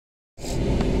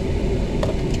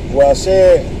Well, I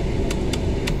said,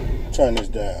 turn this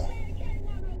down.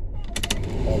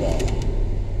 Hold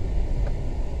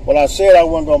on. Well, I said I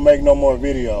wasn't gonna make no more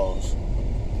videos,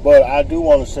 but I do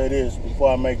want to say this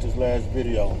before I make this last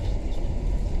video.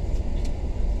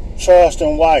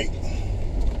 Charleston White,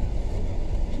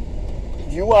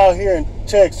 you out here in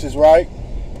Texas, right?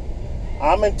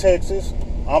 I'm in Texas.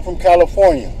 I'm from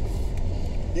California.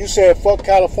 You said fuck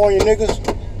California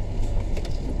niggas.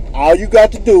 All you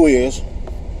got to do is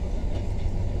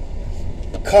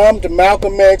come to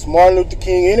Malcolm X, Martin Luther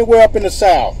King, anywhere up in the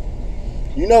South.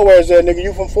 You know where it's at, nigga.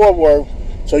 You from Fort Worth,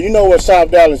 so you know where South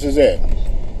Dallas is at.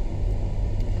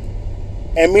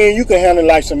 And me and you can handle it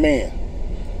like some men.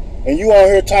 And you on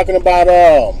here talking about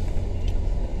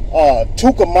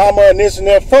tooka mama and this and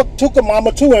that. Fuck tooka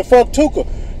mama too, and fuck tooka.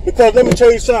 Because let me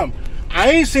tell you something. I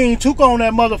ain't seen tooka on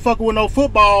that motherfucker with no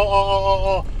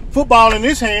football in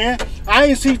his hand. I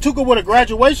ain't see tooka with a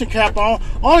graduation cap on.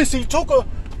 I only see tooka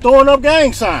throwing up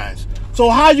gang signs. So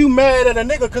how you mad at a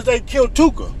nigga because they killed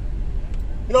tooka?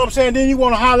 You know what I'm saying? Then you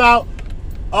want to holler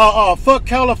out fuck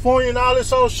California and all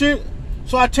this old shit.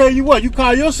 So I tell you what, you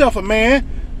call yourself a man.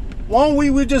 Why don't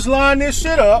we just line this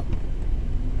shit up?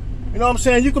 You know what I'm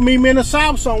saying? You can meet me in the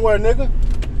South somewhere, nigga.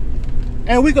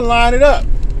 And we can line it up.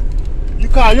 You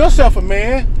call yourself a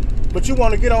man, but you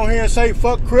want to get on here and say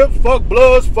fuck Crips, fuck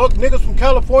Bloods, fuck niggas from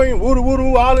California,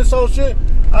 woo-doo, all this old shit.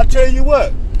 I tell you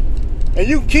what. And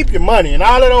you can keep your money and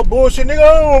all that old bullshit. Nigga,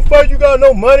 oh, fuck, you got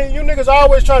no money. You niggas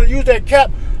always try to use that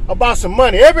cap about some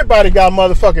money. Everybody got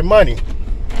motherfucking money.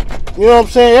 You know what I'm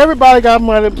saying? Everybody got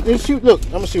money. Look,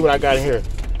 I'm gonna see what I got in here.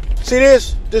 See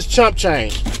this? This chump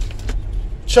change.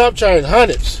 Chump change,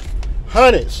 hundreds.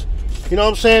 You know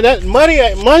what I'm saying? That money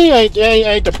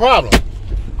ain't the problem.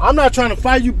 I'm not trying to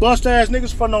fight you bust ass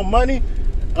niggas for no money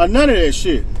or none of that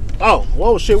shit. Oh,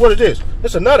 whoa, shit, what is this?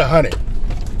 It's another 100.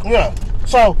 Yeah.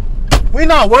 So we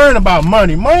not worrying about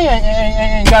money. Money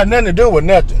ain't got nothing to do with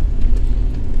nothing.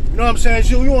 You know what I'm saying?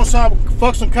 You want to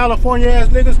fuck some California ass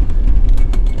niggas?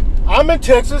 I'm in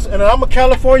Texas and I'm a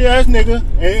California ass nigga,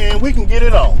 and we can get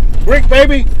it on. Brick,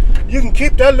 baby, you can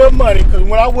keep that little money, because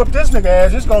when I whip this nigga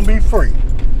ass, it's gonna be free.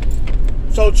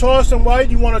 So Charleston White,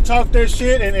 you want to talk that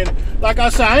shit, and like I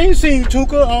said, I ain't seen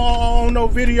tooka on no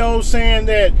videos saying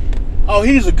that, oh,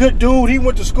 he's a good dude, he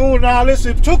went to school and all this.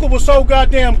 If tooka was so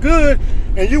goddamn good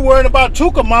and you worried about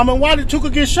tooka mama, why did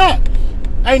tooka get shot?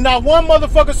 Ain't not one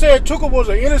motherfucker said tooka was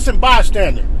an innocent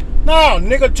bystander. No,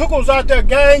 nigga, tooka was out there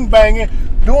gang banging,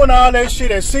 doing all that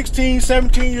shit at 16,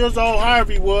 17 years old,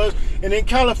 however he was. And in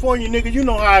California, nigga, you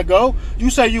know how I go.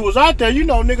 You say you was out there, you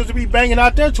know niggas to be banging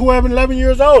out there 12 and 11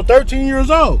 years old, 13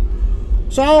 years old.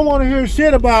 So I don't want to hear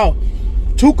shit about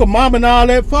tooka mama and all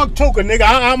that. Fuck tooka, nigga.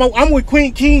 I'm with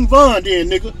Queen King Von then,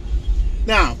 nigga.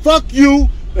 Now, fuck you,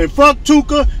 and fuck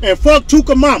tooka, and fuck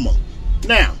tooka mama.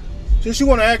 Now, since you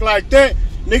want to act like that,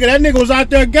 nigga, that nigga was out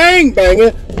there gang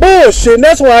banging, bullshit, and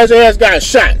that's why his ass got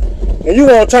shot. And you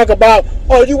want to talk about,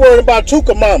 oh, you worried about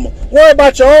tooka mama. Worry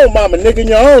about your own mama, nigga, and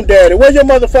your own daddy. Where your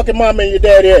motherfucking mama and your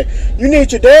daddy at? You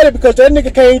need your daddy because that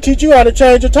nigga can't teach you how to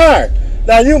change a tire.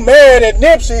 Now you mad at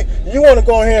Nipsey, you want to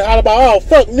go ahead and holler about, oh,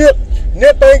 fuck Nip.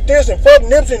 Nip ain't this, and fuck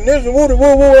Nipsey, and this, and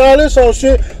woo, all this old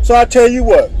shit. So I tell you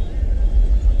what.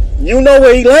 You know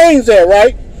where he lanes at,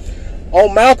 right?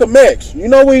 On Malcolm X. You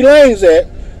know where he lanes at?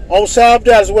 On South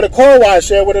Dallas, where the car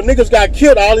wash at, where the niggas got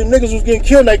killed. All them niggas was getting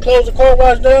killed and they closed the car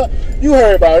wash down. You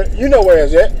heard about it. You know where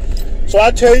it's at. So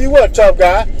I tell you what, tough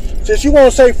guy. Since you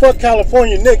want to say fuck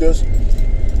California niggas,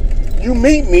 you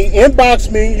meet me,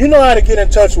 inbox me. You know how to get in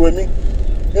touch with me.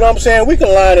 You know what I'm saying? We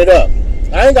can line it up.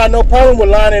 I ain't got no problem with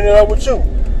lining it up with you. You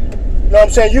know what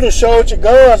I'm saying? You done showed your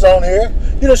guns on here.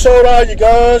 You done showed all your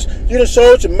guns. You done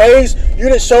showed your mace. You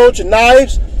done showed your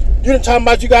knives. You done talking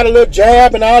about you got a little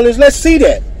jab and all this. Let's see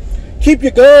that. Keep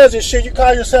your guns and shit. You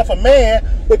call yourself a man,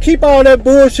 but keep all that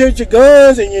bullshit, your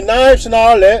guns and your knives and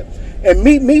all that, and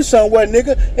meet me somewhere,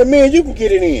 nigga, and me and you can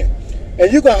get it in.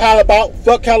 And you can holler about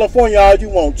fuck California all you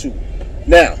want to.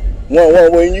 Now,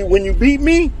 when you beat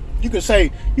me, you can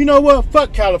say, you know what,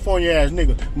 fuck California ass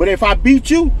nigga. But if I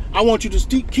beat you, I want you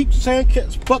to keep saying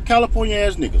fuck California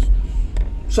ass niggas.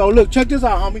 So look, check this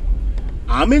out, homie.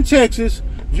 I'm in Texas,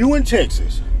 you in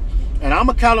Texas, and I'm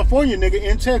a California nigga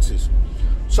in Texas.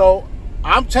 So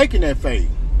I'm taking that fade.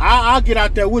 I'll get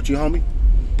out there with you, homie.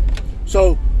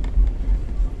 So,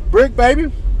 Brick,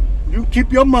 baby, you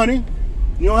keep your money.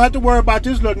 You don't have to worry about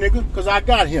this little nigga, because I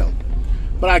got him.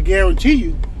 But I guarantee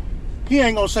you, he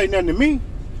ain't going to say nothing to me.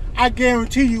 I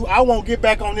guarantee you, I won't get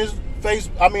back on this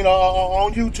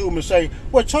on YouTube and say,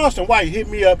 well, Charleston White hit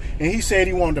me up and he said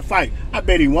he wanted to fight. I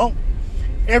bet he won't.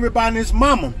 Everybody and his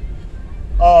mama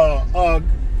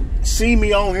see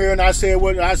me on here and I said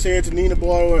what I said to Nina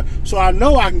Boy, so I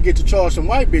know I can get to Charleston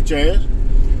White, bitch ass.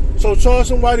 So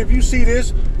Charleston White, if you see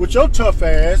this with your tough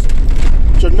ass,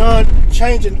 your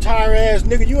non-changing tire ass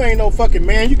nigga, you ain't no fucking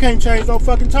man. You can't change no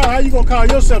fucking tire. How you gonna call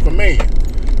yourself a man?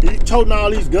 You toting all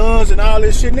these guns and all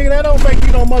this shit, nigga. That don't make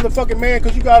you no motherfucking man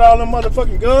because you got all them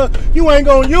motherfucking guns. You ain't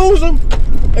gonna use them.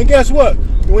 And guess what?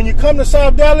 When you come to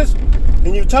South Dallas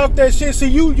and you talk that shit, see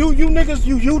you niggas,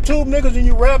 you YouTube niggas and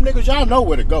you rap niggas, y'all know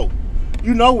where to go.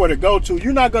 You know where to go to.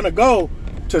 You're not gonna go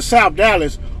to South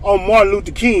Dallas on Martin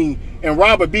Luther King and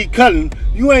Robert B. Cullen.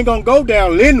 You ain't gonna go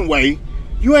down Linden Way.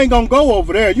 You ain't gonna go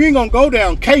over there. You ain't gonna go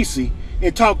down Casey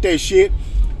and talk that shit.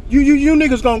 You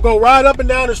niggas gonna go right up and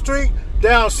down the street,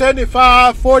 down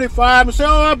 75, 45, and say,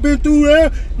 oh, I've been through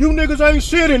there. You niggas ain't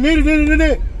shit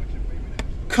and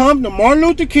come to Martin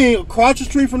Luther King across the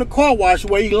street from the car wash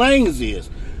where Elaine's is.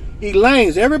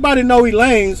 Elaine's. Everybody know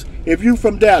Elaine's if you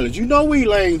from Dallas. You know where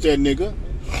Elaine's at, nigga.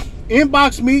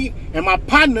 Inbox me and my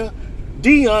partner,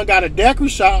 Dion, got a daiquiri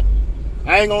shop.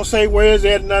 I ain't gonna say where it's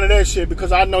at, none of that shit,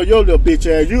 because I know your little bitch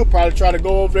ass, you'll probably try to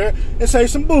go over there and say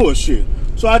some bullshit.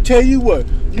 So I tell you what,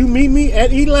 you meet me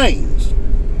at Elaine's,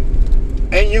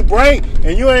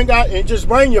 and just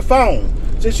bring your phone.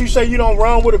 Since you say you don't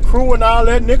run with a crew and all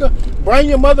that, nigga, bring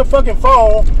your motherfucking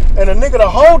phone and a nigga to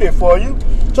hold it for you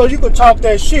so you can talk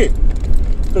that shit.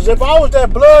 Because if I was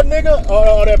that blood nigga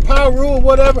or that power rule or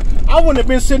whatever, I wouldn't have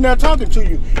been sitting there talking to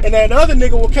you. And that other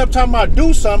nigga would kept talking about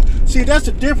do something. See, that's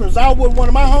the difference. I was one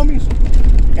of my homies.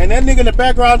 And that nigga in the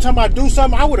background talking about do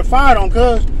something, I would have fired on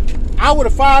cuz. I would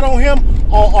have fired on him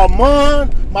or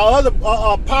Mon, my other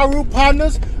power rule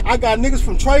partners. I got niggas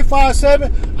from Trey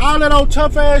 57, all that old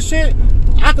tough ass shit.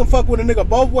 I can fuck with a nigga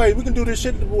both ways. We can do this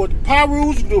shit with power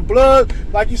rules, we can do blood,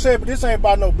 like you said, but this ain't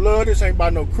about no blood, this ain't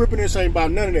about no cripping, this ain't about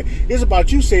none of that. It's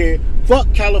about you said,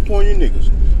 fuck California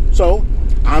niggas. So,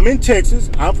 I'm in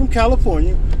Texas, I'm from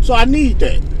California, so I need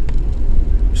that.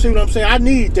 See what I'm saying? I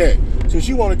need that. Since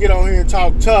you want to get on here and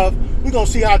talk tough, we gonna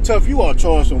see how tough you are,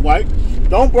 Charleston White.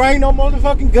 Don't bring no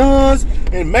motherfucking guns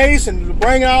and mace and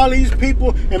bring all these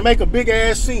people and make a big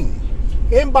ass scene.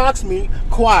 Inbox me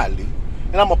quietly.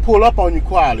 And I'm going to pull up on you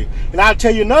quietly. And I'll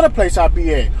tell you another place I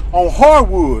be at. On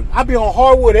Hardwood. I be on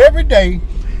Hardwood every day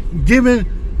giving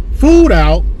food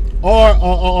out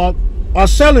or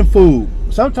selling food.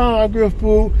 Sometimes I give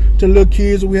food to little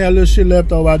kids and we have little shit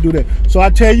left over. I do that. So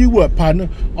I tell you what, partner.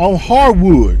 On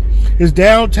Hardwood. It's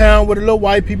downtown where the little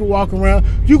white people walk around.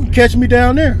 You can catch me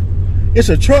down there. It's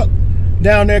a truck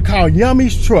down there called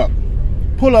Yummy's Truck.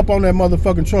 Pull up on that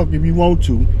motherfucking truck if you want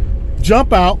to.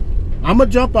 Jump out. I'ma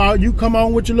jump out. You come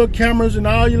on with your little cameras and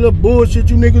all your little bullshit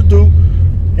you niggas do.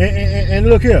 And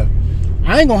look here.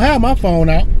 I ain't gonna have my phone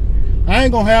out.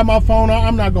 I'm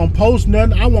not gonna post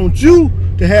nothing. I want you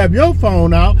to have your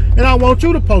phone out and I want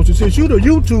you to post it. Since you the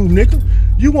YouTube nigga,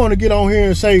 you wanna get on here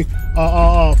and say,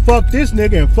 fuck this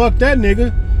nigga and fuck that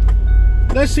nigga.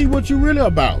 Let's see what you really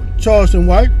about, Charleston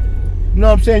White. You know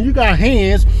what I'm saying? You got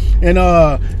hands and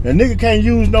a nigga can't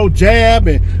use no jab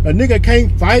and a nigga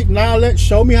can't fight and all that.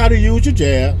 Show me how to use your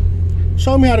jab.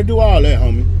 Show me how to do all that,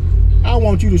 homie. I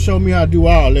want you to show me how to do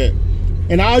all that.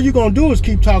 And all you gonna do is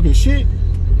keep talking shit.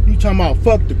 You talking about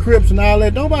fuck the Crips and all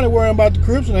that. Nobody worrying about the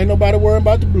Crips and ain't nobody worrying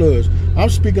about the Bloods. I'm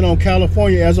speaking on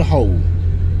California as a whole.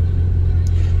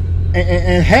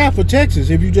 And half of Texas,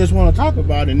 if you just want to talk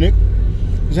about it, nigga.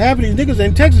 Because half of these niggas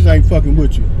in Texas ain't fucking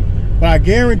with you. But I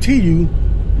guarantee you,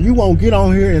 you won't get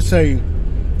on here and say,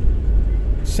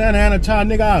 Santa Ana Town,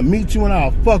 nigga, I'll meet you and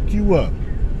I'll fuck you up.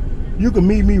 You can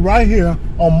meet me right here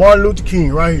on Martin Luther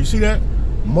King, right here. See that?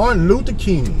 Martin Luther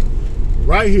King,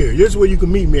 right here. This is where you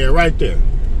can meet me at, right there.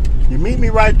 You meet me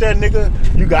right there,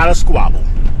 nigga, you got to squabble.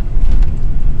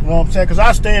 You know what I'm saying? Because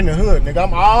I stay in the hood, nigga.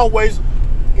 I'm always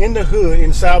in the hood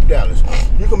in South Dallas.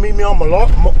 You can meet me on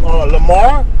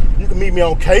Lamar. You can meet me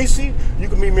on Casey. You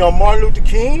can meet me on Martin Luther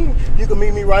King. You can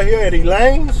meet me right here at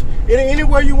Elaine's.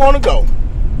 Anywhere you want to go.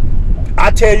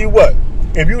 I tell you what,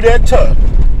 if you that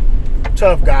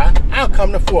tough guy, I'll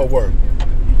come to Fort Worth.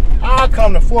 I'll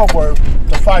come to Fort Worth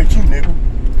to fight you, nigga.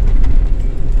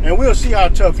 And we'll see how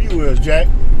tough you is, Jack.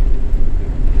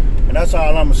 And that's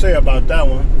all I'm going to say about that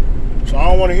one. So I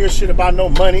don't want to hear shit about no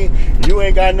money. You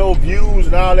ain't got no views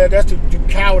and all that. That's the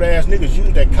coward ass niggas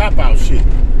use that cop out shit.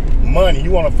 Money.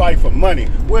 You want to fight for money.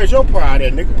 Where's your pride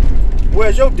at, nigga?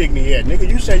 Where's your dignity at, nigga?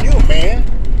 You say you a man.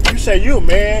 You say you a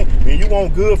man and you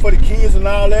want good for the kids and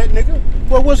all that, nigga.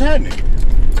 Well, what's happening?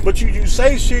 But you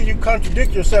say shit, you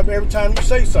contradict yourself every time you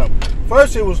say something.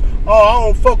 First it was, oh, I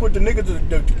don't fuck with the niggas,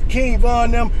 the King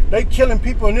Von them, they killing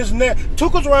people and this and that.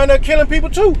 Tooka's around there killing people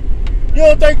too. You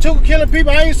don't think Tooka killing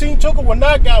people? I ain't seen Tooka when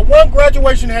I got one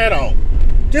graduation hat on.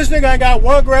 This nigga ain't got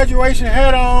one graduation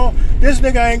hat on. This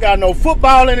nigga ain't got no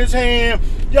football in his hand.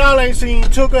 Y'all ain't seen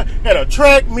Tooka at a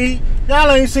track meet. Y'all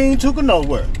ain't seen Tooka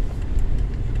nowhere.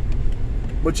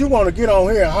 But you want to get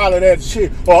on here and holler that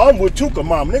shit. Oh, I'm with Tooka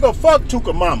mama. Nigga, fuck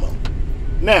Tooka mama.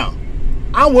 Now,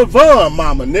 I'm with Von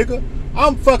mama, nigga.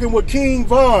 I'm fucking with King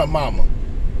Von mama.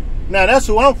 Now, that's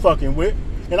who I'm fucking with.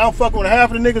 And I'm fucking with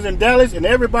half of the niggas in Dallas and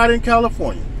everybody in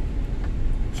California.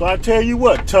 So I tell you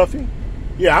what, Tuffy.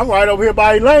 Yeah, I'm right over here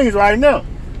by Elaine's right now.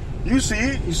 You see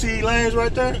it? You see Elaine's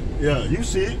right there? Yeah, you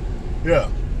see it. Yeah.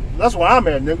 That's where I'm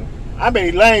at, nigga. I'm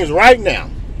in Elaine's right now.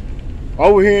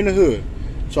 Over here in the hood.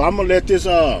 So I'm gonna let this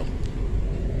I'm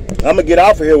gonna get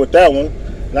off of here with that one.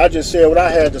 And I just said what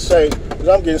I had to say. Because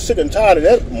I'm getting sick and tired of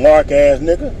that mark ass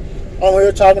nigga. I'm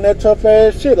here talking that tough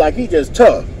ass shit like he just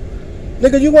tough.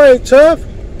 Nigga, you ain't tough.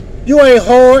 You ain't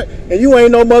hard, and you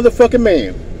ain't no motherfucking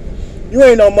man. You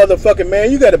ain't no motherfucking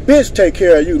man. You got a bitch take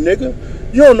care of you, nigga.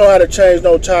 You don't know how to change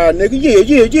no tire, nigga. Yeah,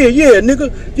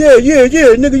 nigga.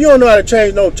 Yeah, nigga. You don't know how to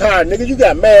change no tire, nigga. You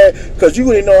got mad because you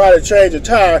didn't know how to change a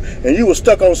tire, and you was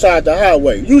stuck on side the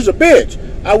highway. You's a bitch.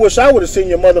 I wish I would have seen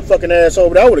your motherfucking ass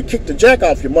over there. I would have kicked the jack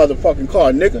off your motherfucking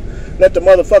car, nigga. Let the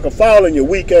motherfucker fall in your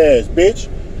weak ass, bitch.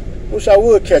 Wish I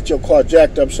would catch your car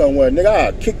jacked up somewhere, nigga.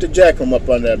 I'll kick the jack from up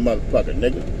under that motherfucker,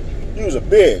 nigga. You was a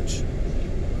bitch.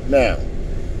 Now,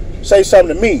 say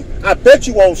something to me. I bet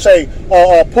you won't say,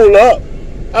 pull up.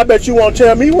 I bet you won't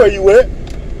tell me where you at.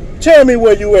 Tell me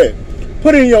where you at.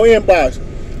 Put it in your inbox.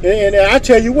 And I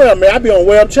tell you where, man. I be on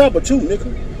Web Chopper too,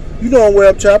 nigga. You know on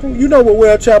Web Chopper. You know where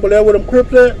Web Chopper there with them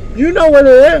Crips at. You know where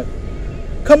they're at.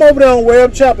 Come over there on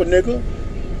Web Chopper, nigga.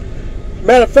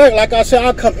 Matter of fact, like I said,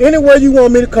 I'll come anywhere you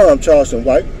want me to come, Charleston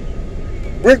White.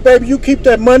 Brick, baby, you keep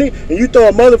that money and you throw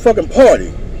a motherfucking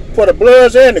party for the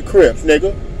Bloods and the Crips,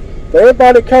 nigga. For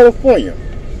everybody in California.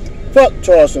 Fuck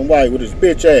Charleston White with his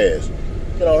bitch ass.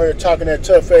 Get on here talking that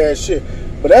tough ass shit.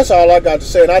 But that's all I got to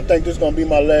say, and I think this is going to be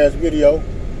my last video.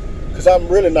 Because I'm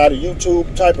really not a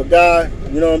YouTube type of guy,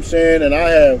 you know what I'm saying? And I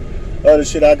have other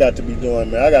shit I got to be doing,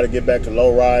 man. I got to get back to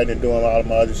low riding and doing all of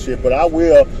my other shit. But I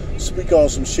will speak on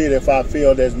some shit if I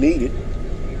feel that's needed.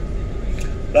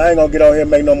 But I ain't going to get on here and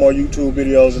make no more YouTube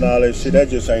videos and all that shit. That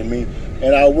just ain't me.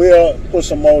 And I will put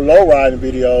some more low riding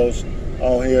videos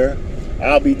on here.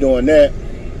 I'll be doing that.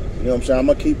 You know what I'm saying? I'm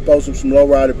going to keep posting some low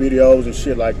rider videos and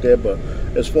shit like that. But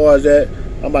as far as that,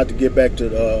 I'm about to get back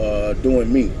to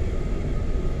doing me.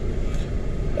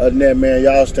 Other than that, man,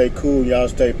 y'all stay cool. Y'all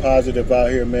stay positive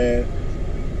out here, man.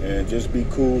 And just be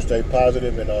cool, stay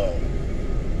positive. And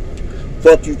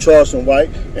fuck you, Charleston White.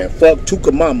 And fuck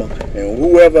Tooka mama. And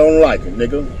whoever don't like it,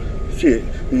 nigga. Shit.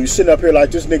 You sitting up here like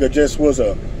this nigga just was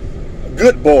a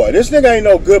good boy. This nigga ain't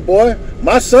no good boy.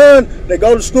 My son, they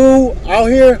go to school out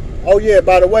here. Oh, yeah,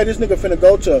 by the way, this nigga finna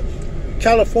go to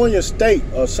California State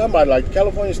or somebody like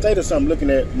California State or something looking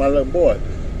at my little boy.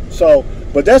 So,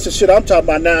 but that's the shit I'm talking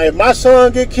about now. If my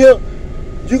son get killed,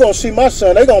 you gonna see my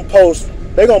son. They gonna post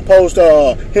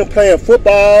him playing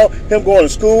football, him going to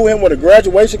school, him with a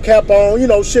graduation cap on, you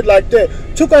know, shit like that.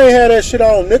 Tooka ain't had that shit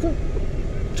on, nigga.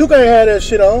 Tooka ain't had that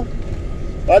shit on.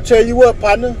 I tell you what,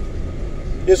 partner,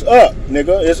 it's up,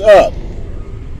 nigga. It's up.